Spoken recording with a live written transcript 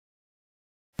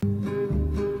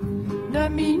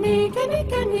Dominique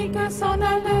et Nick s'en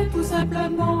allaient tout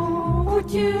simplement au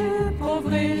Dieu,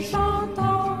 pauvre et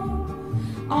chantant.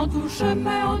 En tout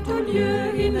chemin, en tout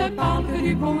lieu, il ne parle que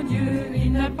du bon Dieu,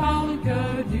 il ne parle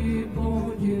que du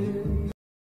bon Dieu.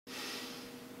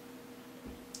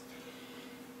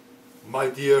 My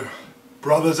dear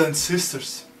brothers and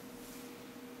sisters,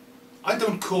 I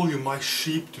don't call you my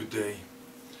sheep today.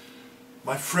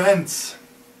 My friends,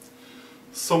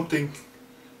 something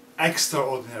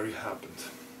extraordinary happened.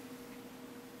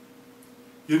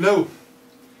 You know,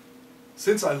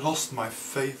 since I lost my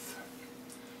faith,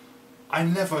 I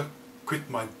never quit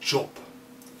my job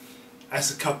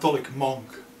as a Catholic monk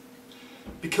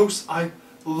because I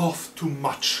love too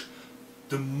much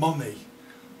the money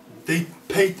they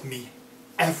paid me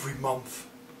every month.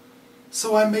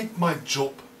 So I made my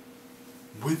job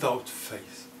without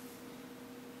faith.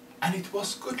 And it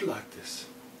was good like this.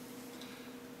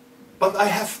 But I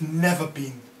have never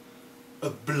been a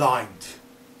blind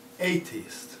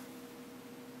atheist.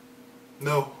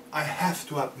 No, I have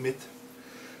to admit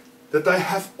that I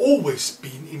have always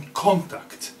been in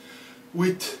contact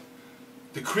with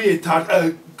the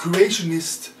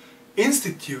creationist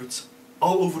institutes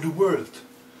all over the world,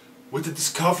 with the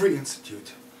Discovery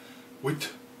Institute,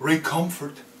 with Ray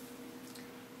Comfort,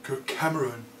 Kirk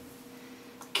Cameron,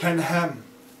 Ken Ham,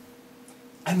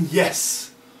 and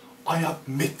yes, I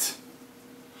admit,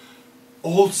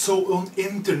 also on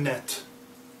internet,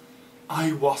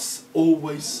 I was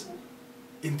always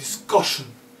in discussion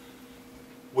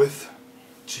with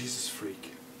Jesus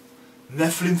Freak,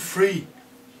 Nephilim Free,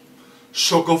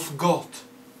 Shock of God,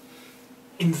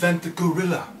 Invent the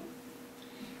Gorilla,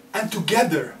 and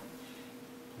together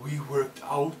we worked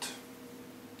out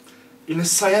in a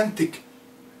scientific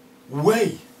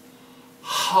way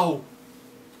how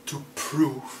to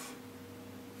prove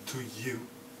to you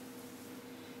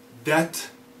that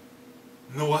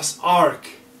Noah's Ark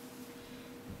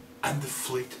and the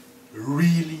fleet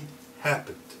really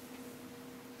happened.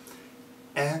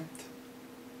 And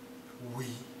we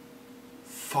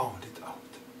found it out.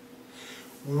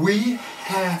 We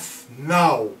have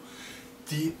now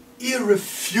the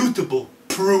irrefutable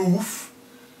proof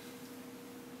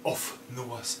of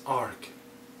Noah's Ark.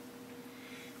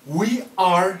 We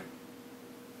are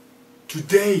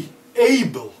today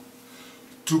able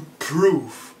to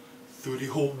prove to the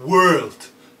whole world,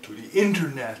 to the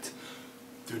internet,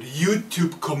 to the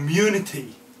YouTube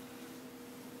community,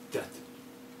 that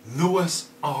Noah's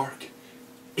Ark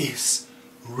is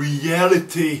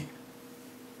reality.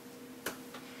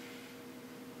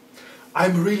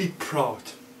 I'm really proud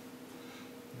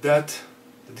that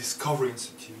the Discovery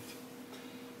Institute,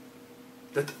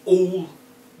 that all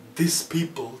these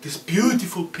people, these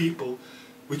beautiful people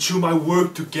with whom I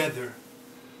work together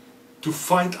to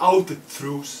find out the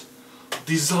truth,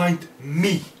 designed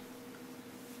me,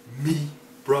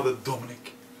 brother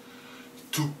Dominique,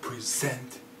 to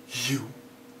present you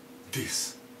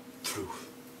this truth.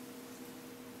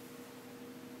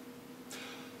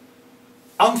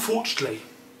 Unfortunately,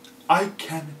 I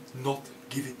cannot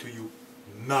give it to you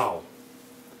now.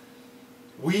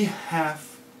 We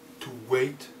have to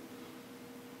wait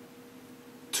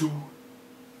to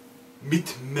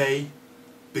mid-May,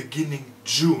 beginning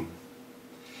June.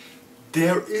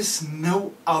 There is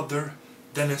no other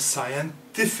than a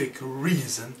scientific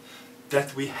reason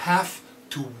that we have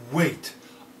to wait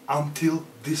until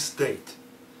this date.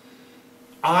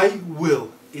 I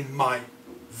will, in my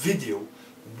video,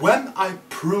 when I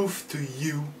prove to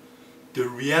you the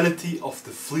reality of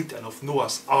the fleet and of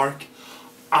Noah's Ark,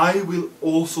 I will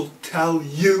also tell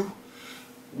you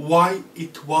why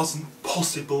it wasn't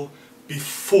possible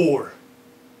before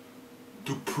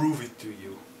to prove it to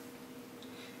you.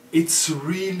 It's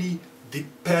really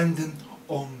dependent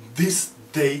on this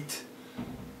date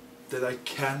that I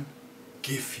can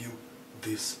give you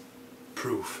this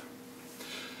proof.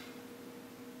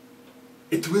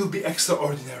 It will be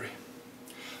extraordinary.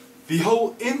 The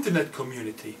whole internet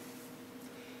community,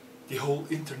 the whole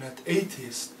internet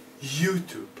atheist,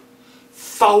 YouTube,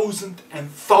 thousands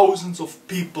and thousands of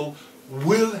people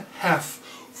will have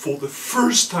for the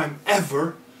first time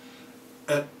ever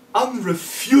an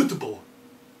unrefutable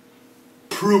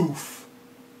proof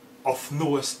of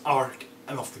Noah's Ark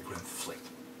and of the Grand Fleet.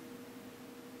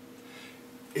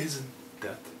 Isn't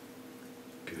that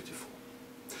beautiful?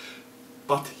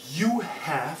 But you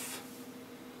have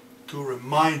to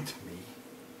remind me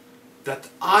that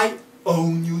I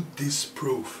owe you this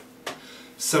proof.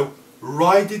 So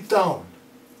write it down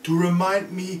to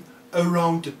remind me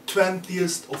around the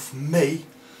 20th of May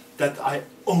that I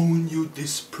owe you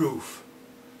this proof.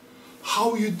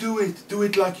 How you do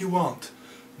it like you want.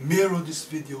 mirror this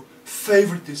video,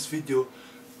 favorite this video,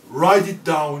 write it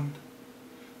down,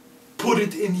 put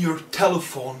it in your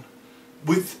telephone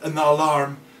with an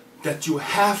alarm that you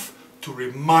have to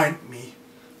remind me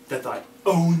that I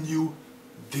owe you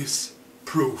this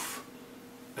proof.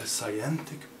 A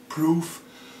scientific proof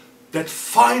that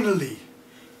finally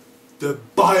the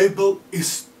Bible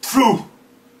is true.